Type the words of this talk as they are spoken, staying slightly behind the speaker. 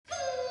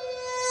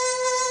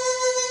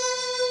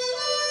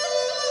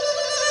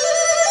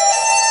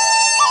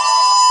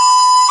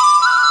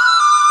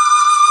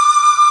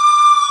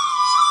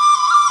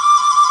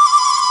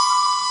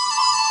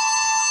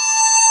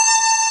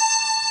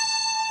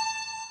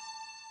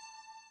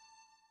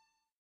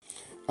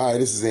Hi,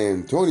 this is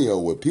Antonio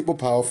with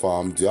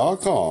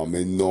PeoplePowerFarm.com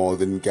in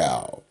Northern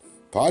Cal.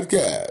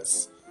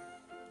 Podcast.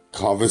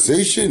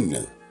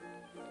 Conversation.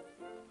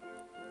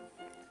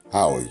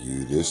 How are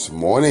you this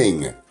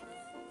morning?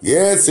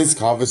 Yes, it's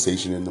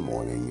conversation in the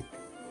morning.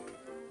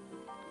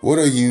 What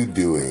are you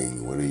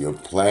doing? What are your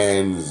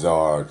plans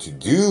are to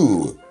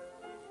do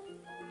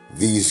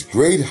these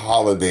great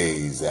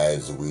holidays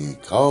as we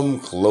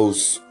come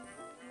close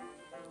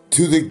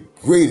to the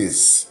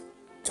greatest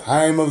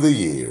time of the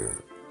year,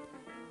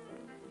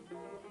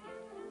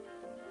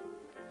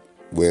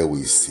 where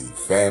we see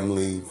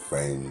family,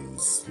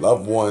 friends,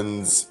 loved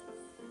ones,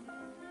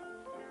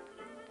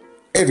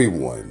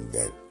 everyone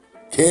that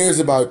cares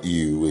about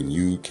you and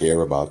you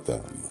care about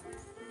them.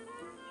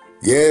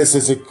 Yes,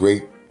 it's a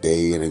great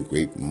day and a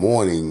great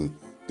morning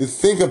to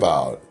think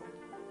about,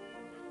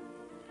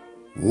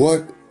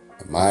 what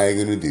am I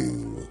going to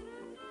do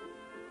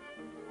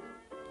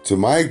to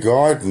my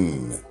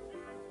garden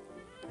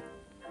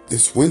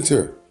this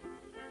winter?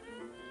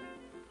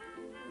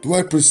 Do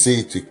I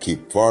proceed to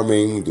keep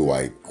farming? Do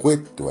I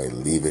quit? Do I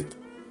leave it?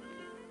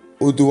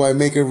 Or do I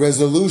make a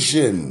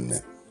resolution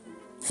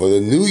for the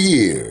new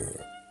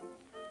year?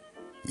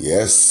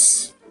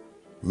 Yes,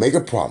 make a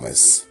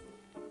promise.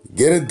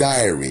 Get a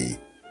diary.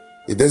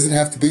 It doesn't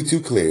have to be too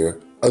clear,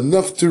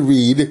 enough to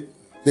read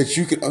that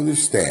you can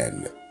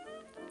understand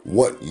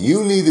what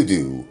you need to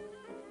do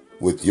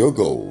with your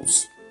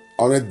goals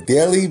on a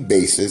daily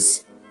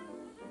basis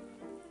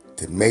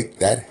to make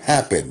that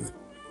happen.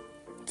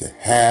 To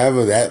have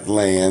that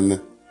land,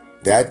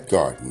 that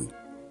garden,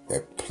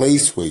 that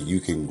place where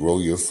you can grow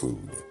your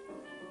food.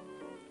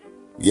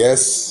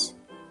 Yes,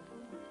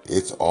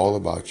 it's all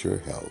about your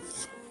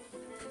health.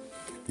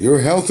 Your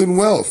health and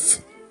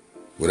wealth.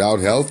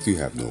 Without health, you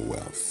have no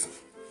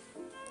wealth.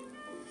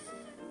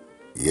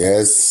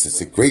 Yes,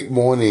 it's a great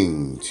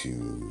morning to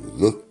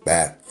look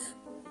back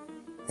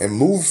and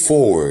move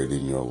forward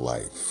in your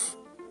life.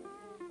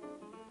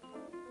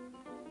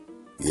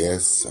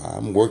 Yes,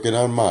 I'm working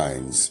on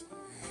mines.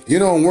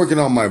 I'm working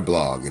on my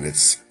blog, and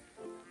it's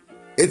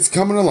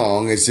coming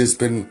along. It's just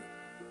been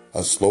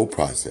a slow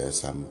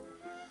process. I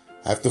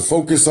have to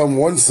focus on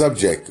one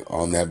subject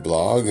on that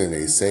blog, and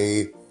they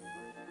say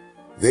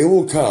they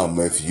will come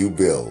if you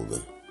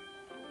build.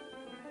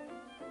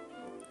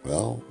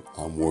 Well,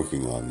 I'm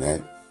working on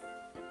that,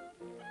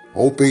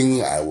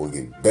 hoping I will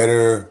get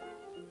better.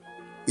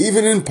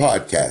 Even in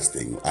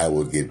podcasting, I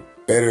will get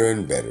better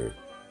and better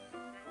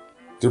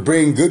to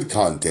bring good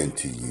content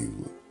to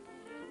you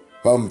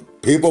from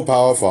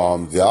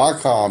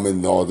PeoplePowerFarm.com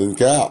in Northern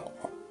Cal.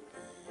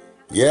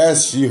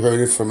 Yes, you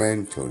heard it from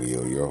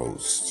Antonio, your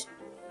host.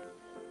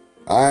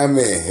 I'm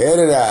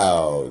headed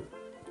out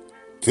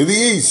to the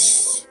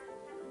east.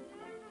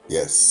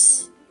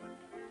 Yes.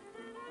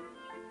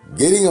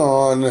 Getting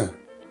on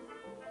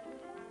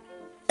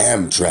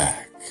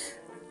Amtrak.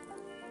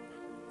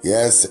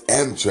 Yes,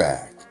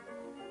 Amtrak.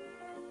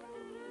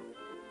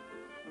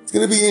 It's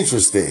going to be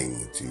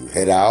interesting to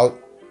head out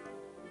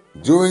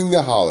during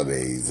the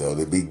holidays, or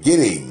the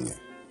beginning,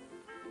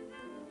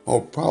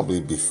 or probably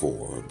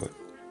before, but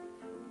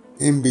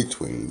in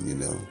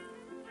between,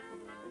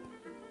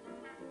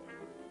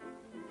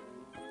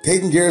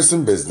 Taking care of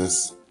some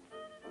business.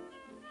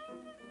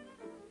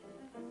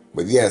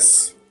 But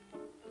yes,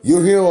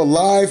 you'll hear a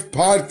live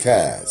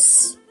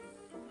podcast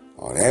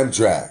on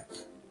Amtrak.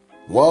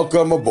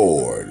 Welcome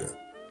aboard.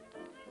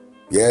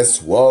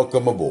 Yes,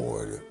 welcome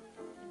aboard.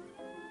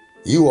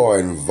 You are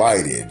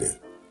invited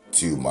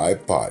to my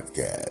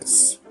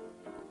podcast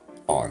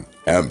on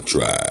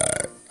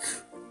Amtrak.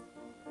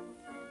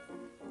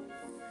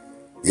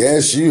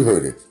 Yes, you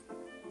heard it.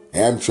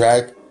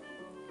 Amtrak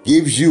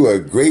gives you a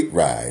great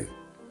ride.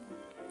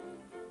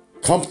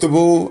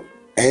 Comfortable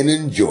and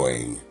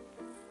enjoying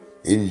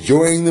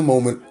the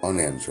moment on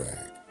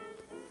Amtrak.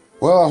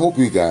 Well, I hope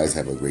you guys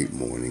have a great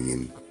morning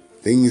and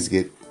things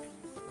get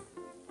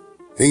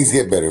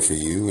better for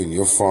you, and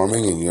you're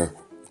farming and you're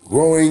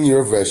growing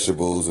your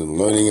vegetables and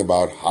learning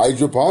about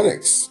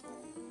hydroponics.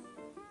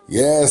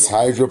 Yes,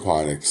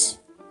 hydroponics.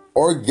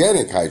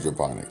 Organic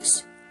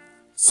hydroponics.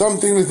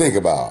 Something to think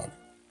about.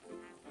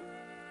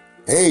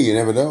 Hey, you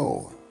never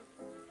know.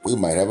 We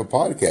might have a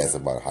podcast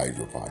about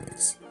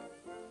hydroponics.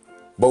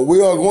 But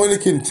we are going to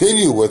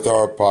continue with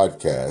our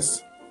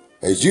podcast,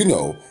 as you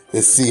know, the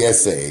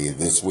CSA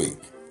this week.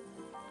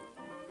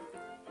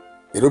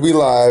 It'll be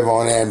live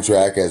on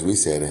Amtrak, as we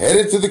said,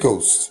 headed to the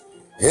coast,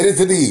 headed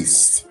to the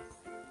east.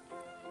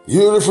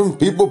 You heard from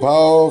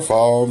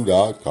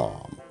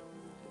PeoplePowerFarm.com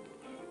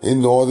in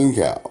Northern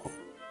Cal.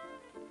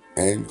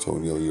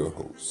 Antonio, your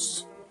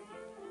host.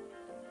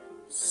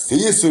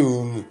 See you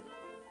soon.